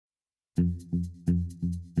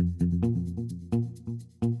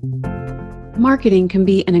Marketing can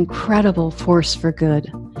be an incredible force for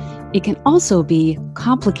good. It can also be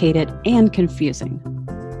complicated and confusing.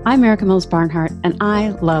 I'm Erica Mills Barnhart, and I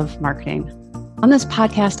love marketing. On this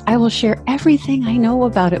podcast, I will share everything I know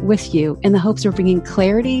about it with you in the hopes of bringing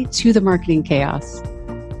clarity to the marketing chaos.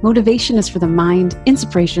 Motivation is for the mind,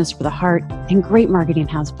 inspiration is for the heart, and great marketing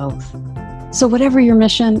has both. So whatever your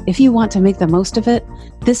mission, if you want to make the most of it,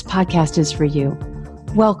 this podcast is for you.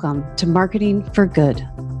 Welcome to Marketing for Good.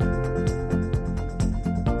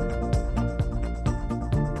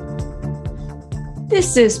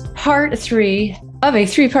 This is part 3 of a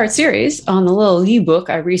 3-part series on the little ebook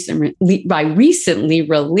I recently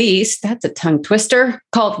released. That's a tongue twister,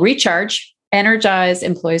 called Recharge, Energize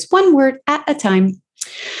Employees One Word at a Time.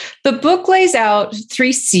 The book lays out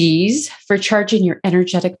 3 C's for charging your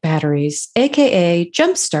energetic batteries, aka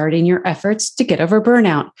jumpstarting your efforts to get over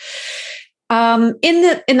burnout. In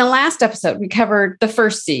the last episode, we covered the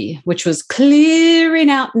first C, which was clearing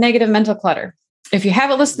out negative mental clutter. If you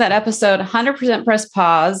haven't listened to that episode, 100% press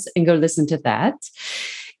pause and go listen to that.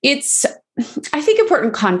 It's, I think,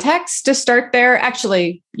 important context to start there.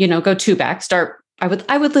 Actually, go 2 back. I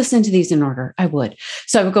would listen to these in order. I would.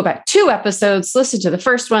 So I would go back 2 episodes, listen to the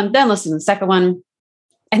first one, then listen to the second one,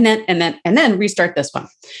 and then restart this one.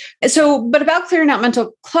 So, but about clearing out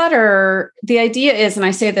mental clutter, the idea is, and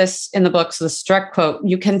I say this in the book, so this direct quote,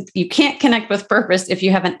 you can't connect with purpose if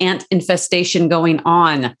you have an ant infestation going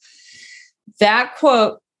on. That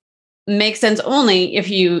quote makes sense only if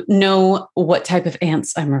you know what type of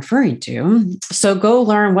ants I'm referring to. So go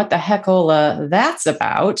learn what the heckola that's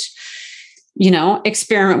about,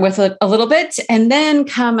 experiment with it a little bit, and then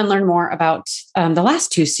come and learn more about the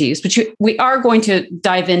last 2 C's, which we are going to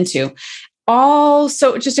dive into.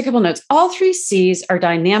 So just a couple notes. All 3 C's are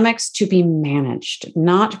dynamics to be managed,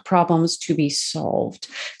 not problems to be solved.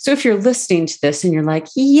 So if you're listening to this and you're like,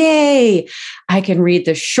 yay, I can read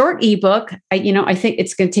the short ebook. I think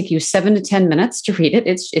it's going to take you 7 to 10 minutes to read it.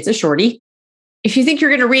 It's a shorty. If you think you're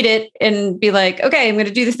going to read it and be like, okay, I'm going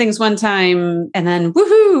to do the things one time and then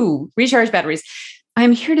woohoo, recharge batteries.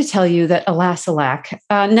 I'm here to tell you that alas, alack,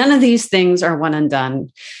 none of these things are one and done.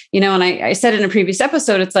 And I said in a previous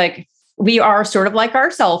episode, it's like, we are sort of like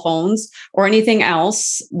our cell phones or anything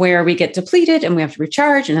else where we get depleted and we have to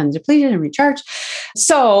recharge and then depleted and recharge.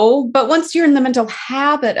 So, but once you're in the mental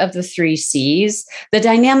habit of the 3 C's, the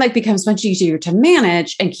dynamic becomes much easier to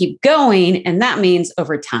manage and keep going. And that means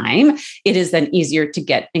over time, it is then easier to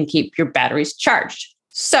get and keep your batteries charged.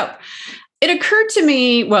 So it occurred to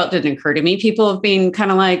me, well, it didn't occur to me. People have been kind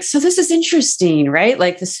of like, so this is interesting, right?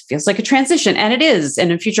 Like this feels like a transition, and it is.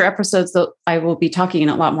 And in future episodes, I will be talking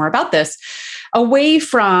a lot more about this, away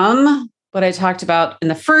from what I talked about in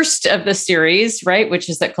the first of the series, right? Which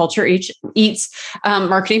is that culture eats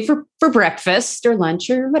marketing for breakfast or lunch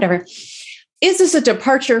or whatever. Is this a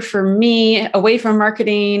departure for me away from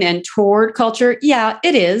marketing and toward culture? Yeah,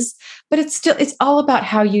 it is. But it's all about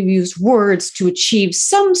how you use words to achieve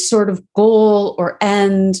some sort of goal or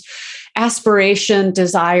end, aspiration,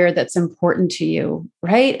 desire that's important to you,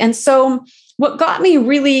 right? And so what got me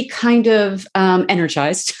really kind of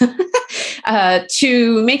energized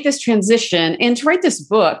to make this transition and to write this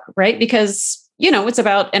book, right? Because it's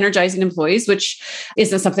about energizing employees, which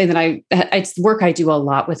isn't something that it's work I do a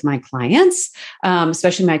lot with my clients,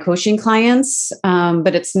 especially my coaching clients.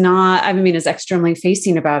 But it's not, as externally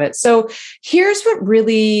facing about it. So here's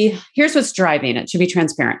what's driving it, to be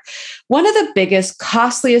transparent. One of the biggest,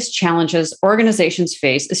 costliest challenges organizations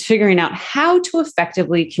face is figuring out how to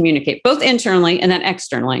effectively communicate, both internally and then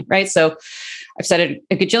externally, right? So I've said it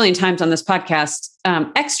a gajillion times on this podcast,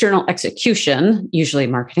 external execution, usually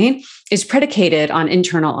marketing, is predicated on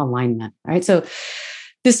internal alignment, right? So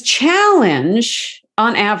this challenge,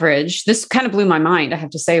 on average, this kind of blew my mind, I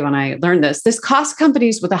have to say, when I learned this costs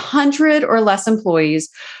companies with 100 or less employees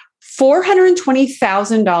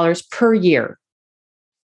 $420,000 per year.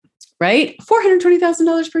 Right?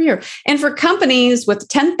 $420,000 per year. And for companies with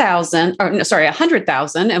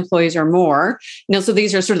 100,000 employees or more, so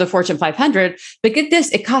these are sort of the Fortune 500, but get this,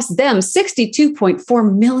 it costs them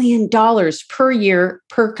 $62.4 million per year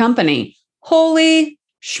per company. Holy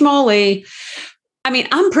schmoly.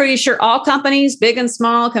 I'm pretty sure all companies, big and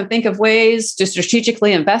small, can think of ways to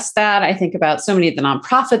strategically invest that. I think about so many of the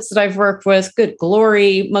nonprofits that I've worked with. Good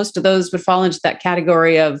glory. Most of those would fall into that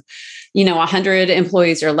category of 100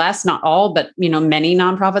 employees or less, not all, but, many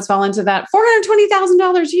nonprofits fall into that.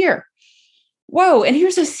 $420,000 a year. Whoa. And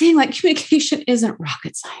here's the thing, communication isn't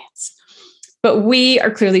rocket science, but we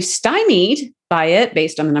are clearly stymied by it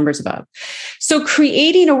based on the numbers above. So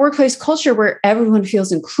creating a workplace culture where everyone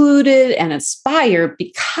feels included and inspired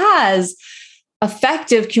because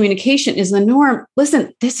effective communication is the norm.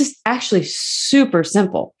 Listen, this is actually super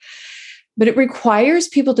simple, but it requires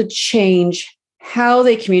people to change how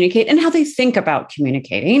they communicate and how they think about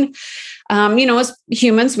communicating. As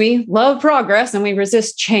humans, we love progress and we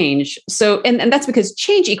resist change. So, and that's because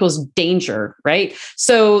change equals danger, right?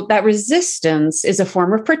 So that resistance is a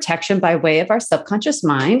form of protection by way of our subconscious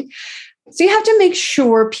mind. So you have to make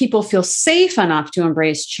sure people feel safe enough to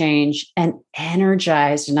embrace change and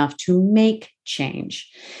energized enough to make change.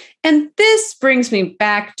 And this brings me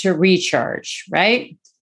back to recharge, right?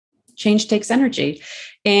 Change takes energy.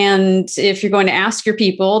 And if you're going to ask your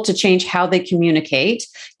people to change how they communicate,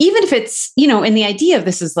 even if it's, and the idea of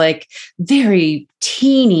this is like very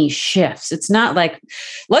teeny shifts. It's not like,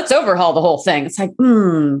 let's overhaul the whole thing. It's like,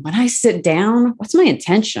 when I sit down, what's my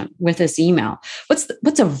intention with this email? What's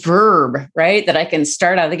a verb, right? That I can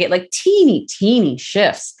start out of the gate, like teeny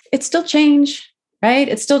shifts. It's still change, right?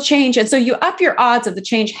 It's still change. And so you up your odds of the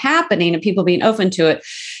change happening and people being open to it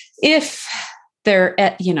if they're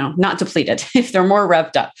not depleted, if they're more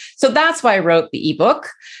revved up. So that's why I wrote the ebook,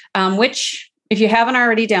 which if you haven't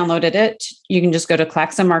already downloaded it, you can just go to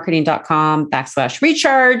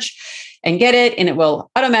claxonmarketing.com/recharge and get it, and it will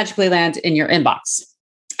automatically land in your inbox.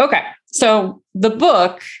 Okay. So the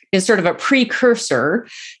book is sort of a precursor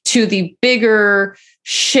to the bigger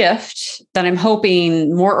shift that I'm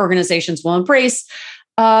hoping more organizations will embrace.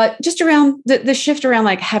 Just around the shift around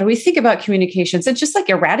like, how do we think about communications and just like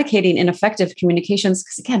eradicating ineffective communications?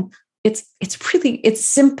 Because again, it's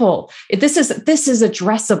simple. This is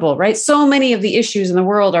addressable, right? So many of the issues in the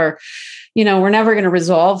world are, we're never going to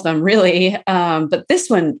resolve them really. But this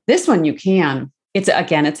one you can. It's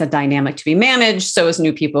a dynamic to be managed. So as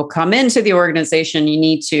new people come into the organization, you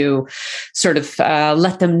need to sort of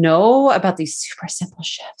let them know about these super simple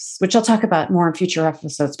shifts, which I'll talk about more in future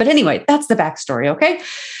episodes. But anyway, that's the backstory, okay?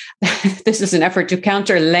 This is an effort to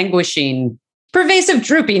counter languishing, pervasive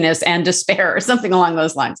droopiness and despair, or something along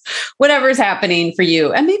those lines. Whatever's happening for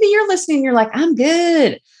you. And maybe you're listening, you're like, I'm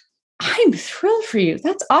good. I'm thrilled for you.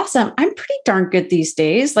 That's awesome. I'm pretty darn good these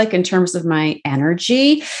days, like in terms of my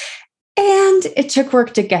energy. And it took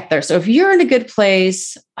work to get there. So if you're in a good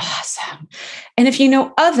place, awesome. And if you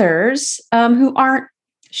know others who aren't,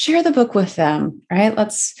 share the book with them, right?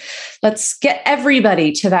 Let's get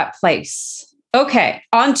everybody to that place. Okay,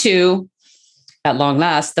 on to, at long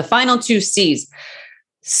last, the final 2 C's.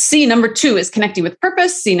 C number 2 is connecting with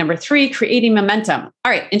purpose. C number 3, creating momentum.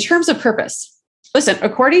 All right, in terms of purpose, listen,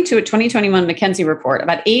 according to a 2021 McKinsey report,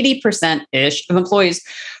 about 80%-ish of employees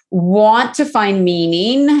want to find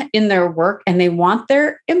meaning in their work, and they want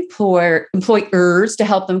their employers to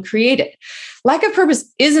help them create it. Lack of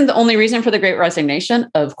purpose isn't the only reason for the Great Resignation,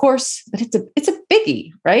 of course, but it's a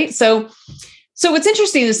biggie, right? So what's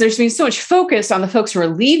interesting is there's been so much focus on the folks who are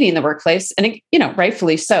leaving the workplace, and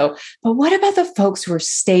rightfully so. But what about the folks who are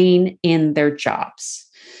staying in their jobs?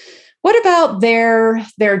 What about their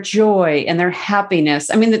joy and their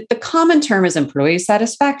happiness? I mean, the common term is employee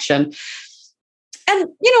satisfaction. And,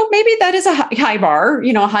 maybe that is a high bar,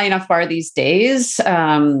 a high enough bar these days.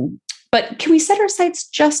 But can we set our sights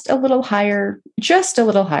just a little higher? Just a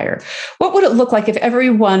little higher. What would it look like if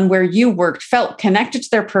everyone where you worked felt connected to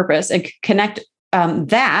their purpose and could connect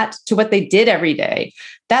that to what they did every day?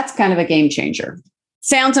 That's kind of a game changer.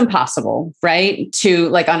 Sounds impossible, right? To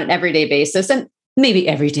like on an everyday basis. And maybe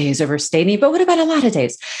every day is overstating, but what about a lot of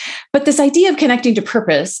days? But this idea of connecting to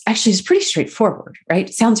purpose actually is pretty straightforward, right?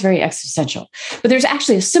 It sounds very existential, but there's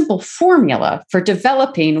actually a simple formula for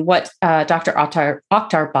developing what Dr. Akhtar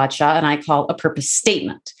Badshah and I call a purpose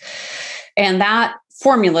statement. And that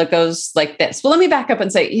formula goes like this. Well, let me back up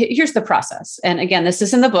and say, here's the process. And again, this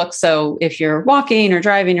is in the book. So if you're walking or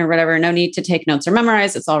driving or whatever, no need to take notes or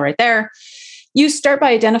memorize. It's all right there. You start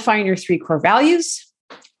by identifying your 3 core values.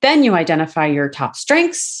 Then you identify your top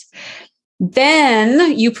strengths.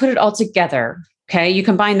 Then you put it all together. Okay. You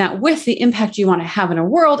combine that with the impact you want to have in a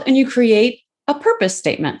world, and you create a purpose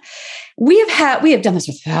statement. We have done this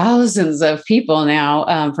with thousands of people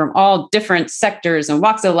now from all different sectors and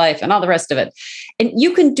walks of life and all the rest of it. And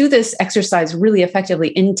you can do this exercise really effectively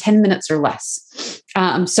in 10 minutes or less.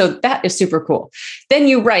 So that is super cool. Then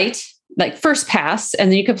you write like first pass,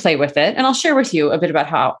 and then you can play with it. And I'll share with you a bit about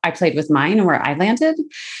how I played with mine and where I landed.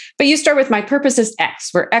 But you start with my purpose is X,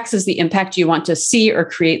 where X is the impact you want to see or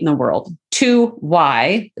create in the world. To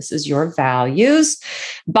Y, this is your values.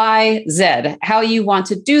 By Z, how you want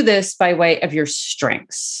to do this by way of your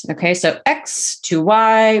strengths. Okay, so X to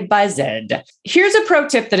Y by Z. Here's a pro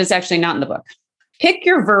tip that is actually not in the book. Pick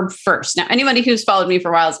your verb first. Now, anybody who's followed me for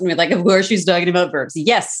a while is going to be like, of course, she's talking about verbs.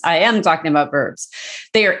 Yes, I am talking about verbs.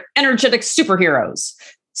 They are energetic superheroes.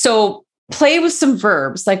 So play with some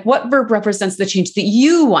verbs. Like, what verb represents the change that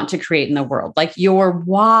you want to create in the world? Like your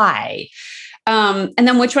why. And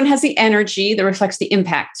then which one has the energy that reflects the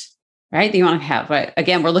impact, right? That you want to have, right?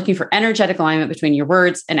 Again, we're looking for energetic alignment between your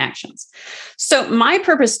words and actions. So my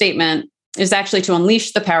purpose statement is actually to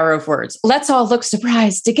unleash the power of words. Let's all look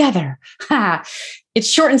surprised together. Ha. It's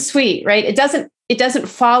short and sweet, right? It doesn't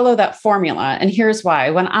follow that formula. And here's why.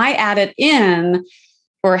 When I added in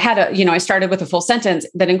or I started with a full sentence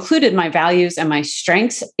that included my values and my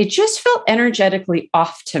strengths, it just felt energetically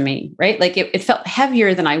off to me, right? Like it felt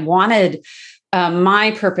heavier than I wanted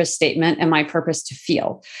my purpose statement and my purpose to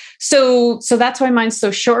feel. So that's why mine's so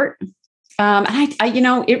short. And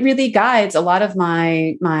it really guides a lot of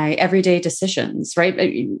my everyday decisions,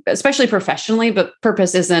 right? Especially professionally, but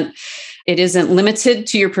purpose isn't limited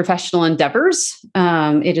to your professional endeavors.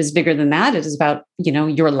 It is bigger than that. It is about,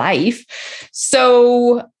 your life.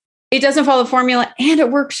 So it doesn't follow the formula and it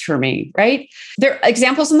works for me, right? There are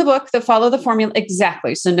examples in the book that follow the formula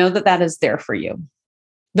exactly. So know that is there for you.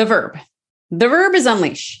 The verb is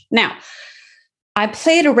unleash. Now, I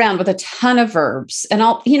played around with a ton of verbs and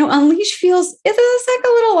unleash feels, it's like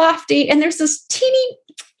a little lofty. And there's this teeny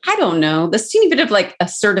bit of like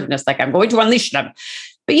assertiveness, like I'm going to unleash them.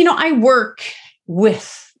 But, I work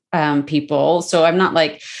with people. So I'm not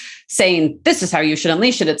like saying, this is how you should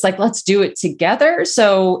unleash it. It's like, let's do it together.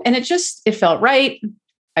 So, and it felt right.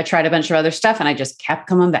 I tried a bunch of other stuff and I just kept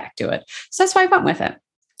coming back to it. So that's why I went with it.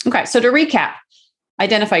 Okay. So to recap,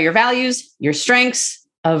 identify your values, your strengths,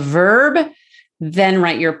 a verb, then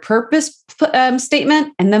write your purpose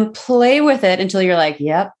statement and then play with it until you're like,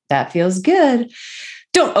 yep, that feels good.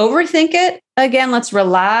 Don't overthink it. Again, let's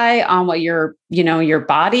rely on what your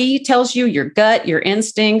body tells you, your gut, your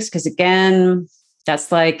instincts, because again,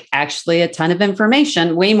 that's like actually a ton of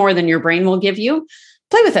information, way more than your brain will give you.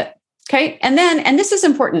 Play with it. Okay. And this is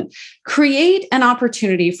important, create an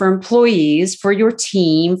opportunity for employees, for your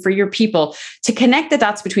team, for your people to connect the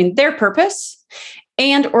dots between their purpose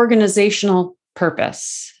and organizational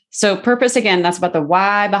purpose. So purpose, again, that's about the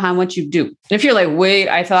why behind what you do. If you're like, wait,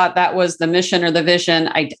 I thought that was the mission or the vision.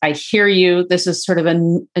 I hear you. This is sort of a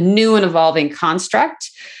new and evolving construct.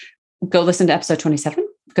 Go listen to episode 27.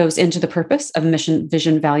 Goes into the purpose of mission,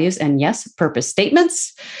 vision, values, and yes, purpose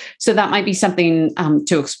statements. So that might be something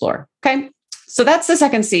to explore. Okay. So that's the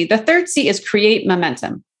second C. The third C is create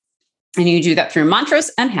momentum. And you do that through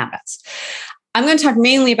mantras and habits. I'm going to talk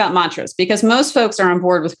mainly about mantras because most folks are on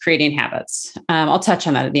board with creating habits. I'll touch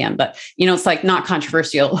on that at the end, but it's like not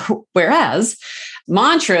controversial. Whereas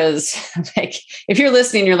mantras, like if you're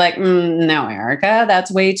listening, you're like, no, Erica, that's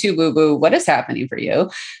way too woo-woo. What is happening for you?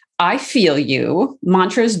 I feel you.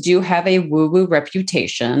 Mantras do have a woo-woo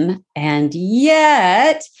reputation, and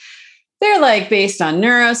yet they're like based on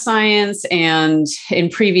neuroscience. And in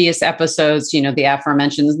previous episodes, the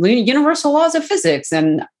aforementioned universal laws of physics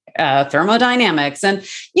and thermodynamics, and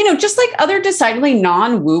just like other decidedly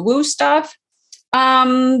non-woo-woo stuff.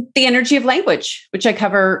 The energy of language, which I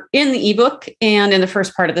cover in the ebook and in the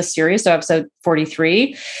first part of the series, so episode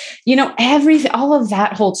 43. All of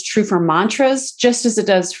that holds true for mantras, just as it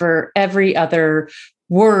does for every other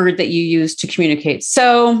word that you use to communicate.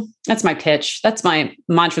 So that's my pitch. That's my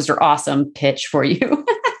mantras are awesome pitch for you.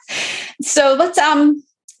 So let's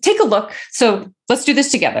take a look. So let's do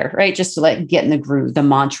this together, right? Just to like get in the groove, the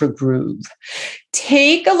mantra groove.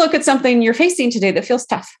 Take a look at something you're facing today that feels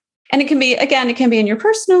tough. And it can be in your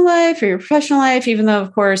personal life or your professional life, even though,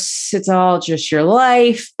 of course, it's all just your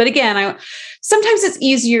life. But again, sometimes it's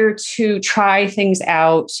easier to try things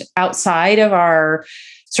outside of our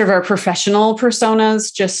professional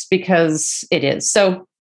personas just because it is. So,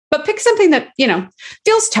 but pick something that,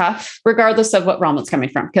 feels tough, regardless of what realm it's coming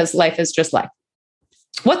from, because life is just life.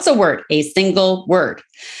 What's a word? A single word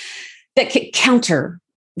that could counter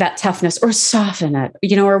that toughness or soften it,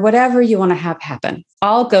 or whatever you want to have happen.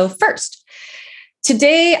 I'll go first.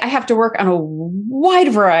 Today, I have to work on a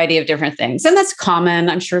wide variety of different things, and that's common.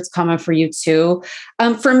 I'm sure it's common for you too.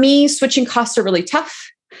 For me, switching costs are really tough.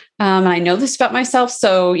 And I know this about myself.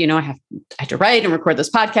 So, I have to write and record this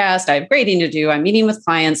podcast. I have grading to do. I'm meeting with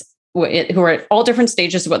clients who are at all different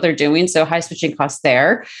stages of what they're doing. So high switching costs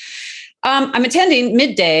there. I'm attending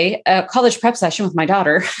midday a college prep session with my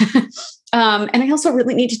daughter. And I also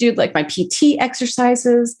really need to do like my PT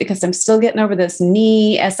exercises because I'm still getting over this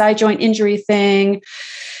knee SI joint injury thing,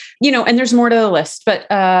 and there's more to the list. But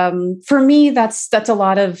for me, that's a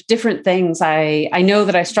lot of different things. I know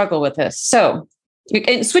that I struggle with this. So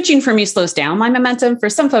And switching for me slows down my momentum. For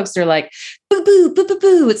some folks, they're like, boo, boo, boo, boo,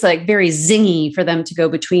 boo. It's like very zingy for them to go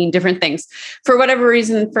between different things. For whatever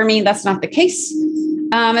reason, for me, that's not the case.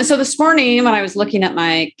 And so this morning, when I was looking at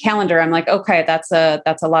my calendar, I'm like, okay, that's a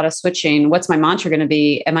lot of switching. What's my mantra going to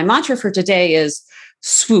be? And my mantra for today is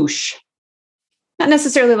swoosh. Not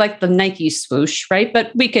necessarily like the Nike swoosh, right?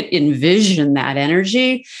 But we could envision that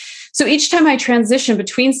energy. So each time I transition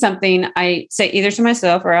between something, I say either to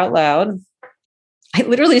myself or out loud, I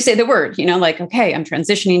literally say the word, like, okay, I'm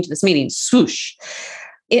transitioning to this meeting, swoosh.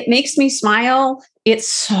 It makes me smile. It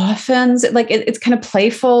softens it, it's kind of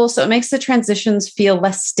playful. So it makes the transitions feel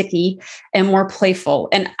less sticky and more playful.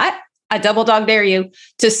 And I double dog dare you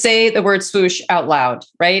to say the word swoosh out loud,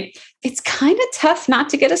 right? It's kind of tough not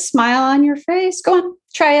to get a smile on your face. Go on,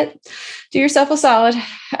 try it. Do yourself a solid.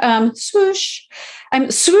 Swoosh. I'm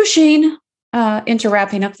swooshing into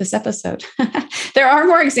wrapping up this episode. There are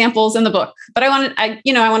more examples in the book, but I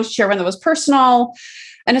wanted to share one that was personal,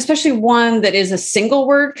 and especially one that is a single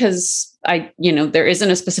word, because there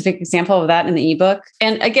isn't a specific example of that in the ebook.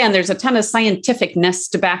 And again, there's a ton of scientificness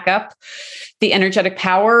to back up the energetic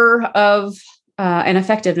power of and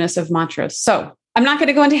effectiveness of mantras. So I'm not going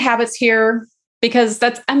to go into habits here, because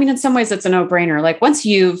in some ways it's a no-brainer. Like once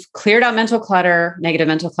you've cleared out mental clutter, negative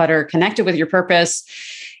mental clutter, connected with your purpose,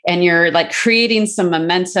 and you're like creating some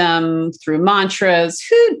momentum through mantras,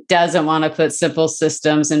 who doesn't want to put simple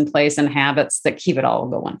systems in place and habits that keep it all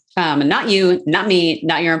going? And not you, not me,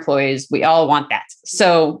 not your employees. We all want that.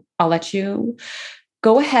 So I'll let you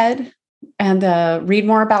go ahead and read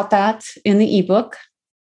more about that in the ebook.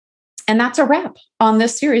 And that's a wrap on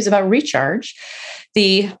this series about Recharge,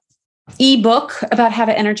 the ebook about how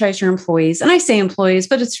to energize your employees. And I say employees,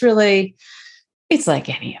 but it's like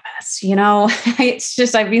any of us, it's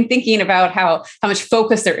just, I've been thinking about how much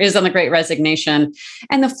focus there is on the Great Resignation.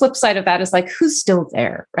 And the flip side of that is like, who's still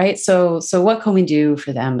there, right? So what can we do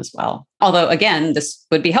for them as well? Although again, this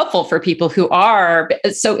would be helpful for people who are,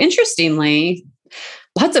 so interestingly,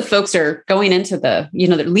 lots of folks are going into they're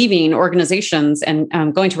leaving organizations and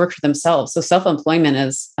going to work for themselves. So self-employment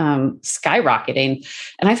is skyrocketing.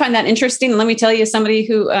 And I find that interesting. And let me tell you, somebody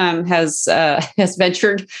who has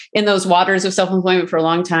ventured in those waters of self-employment for a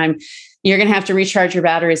long time, you're going to have to recharge your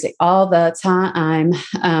batteries all the time.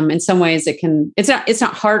 In some ways it's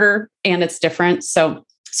not harder, and it's different. So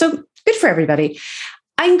good for everybody.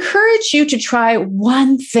 I encourage you to try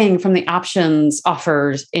one thing from the options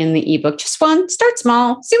offers in the ebook. Just one. Start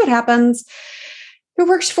small. See what happens. If it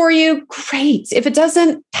works for you, great. If it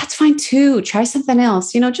doesn't, that's fine too. Try something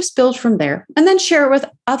else. Just build from there and then share it with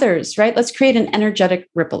others, right? Let's create an energetic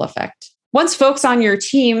ripple effect. Once folks on your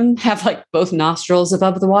team have like both nostrils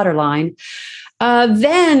above the waterline,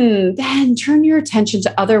 then turn your attention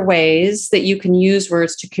to other ways that you can use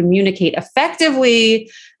words to communicate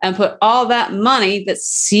effectively, and put all that money that's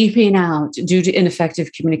seeping out due to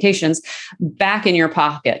ineffective communications back in your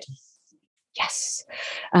pocket. Yes,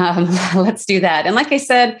 let's do that. And like I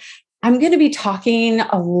said, I'm going to be talking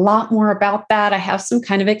a lot more about that. I have some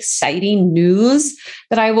kind of exciting news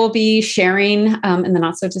that I will be sharing in the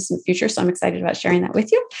not so distant future. So I'm excited about sharing that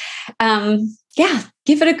with you.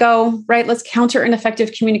 Give it a go, right? Let's counter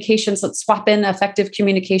ineffective communications. Let's swap in effective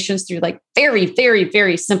communications through like very, very,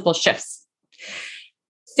 very simple shifts.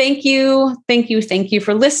 Thank you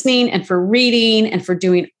for listening and for reading and for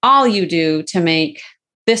doing all you do to make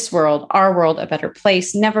this world, our world, a better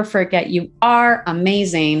place. Never forget, you are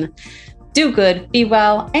amazing. Do good, be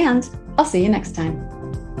well, and I'll see you next time.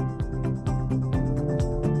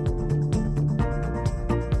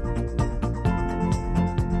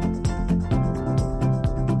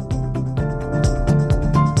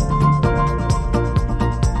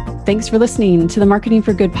 Thanks for listening to the Marketing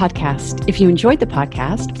for Good podcast. If you enjoyed the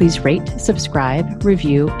podcast, please rate, subscribe,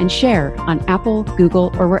 review, and share on Apple,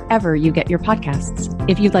 Google, or wherever you get your podcasts.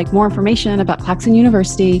 If you'd like more information about Claxon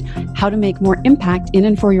University, how to make more impact in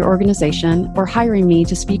and for your organization, or hiring me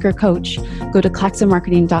to speak or coach, go to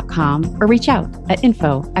claxonmarketing.com or reach out at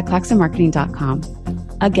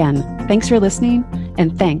info@claxonmarketing.com. Again, thanks for listening,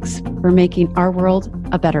 and thanks for making our world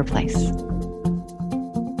a better place.